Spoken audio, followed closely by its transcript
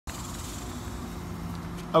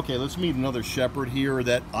Okay, let's meet another shepherd here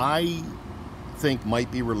that I think might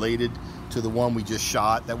be related to the one we just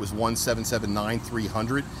shot. That was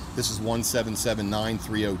 1779300. This is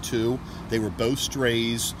 1779302. They were both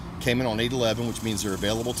strays, came in on 8/11, which means they're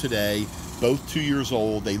available today. Both 2 years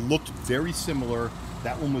old. They looked very similar.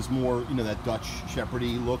 That one was more, you know, that Dutch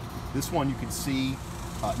Shepherdy look. This one you can see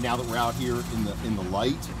now that we're out here in the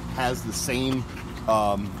light, has the same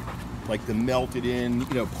like the melted in,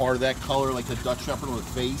 you know, part of that color, like the Dutch Shepherd on the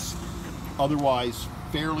face. Otherwise,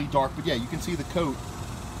 fairly dark, but yeah, you can see the coat.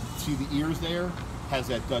 See the ears there? Has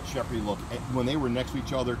that Dutch Shepherdy look. When they were next to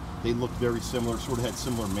each other, they looked very similar, sort of had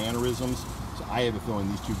similar mannerisms. So I have a feeling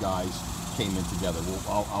these two guys came in together.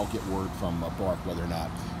 I'll get word from Bark whether or not.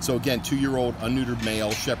 So again, 2-year-old unneutered male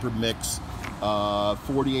Shepherd mix,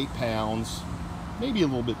 48 pounds, maybe a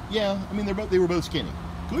little bit. Yeah, I mean they were both skinny,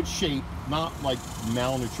 good shape, not like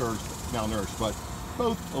malnourished, but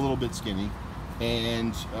both a little bit skinny.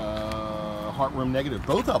 And heartworm negative,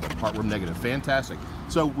 both of them heartworm negative. Fantastic.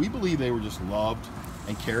 So we believe they were just loved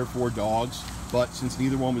and cared for dogs, but since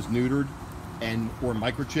neither one was neutered or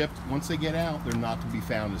microchipped, once they get out, they're not to be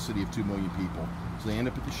found in a city of 2 million people. So they end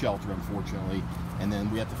up at the shelter, unfortunately, and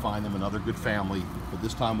then we have to find them another good family, but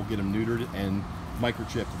this time we'll get them neutered and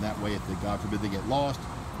microchipped, and that way, if they, God forbid, they get lost,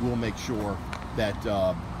 we'll make sure that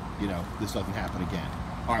you know, this doesn't happen again.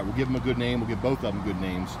 All right, we'll give them a good name. We'll give both of them good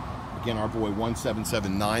names. Again, our boy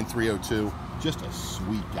 1779302, just a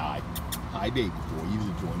sweet guy. Hi, baby boy. He's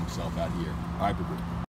enjoying himself out here. All right, boo-boo.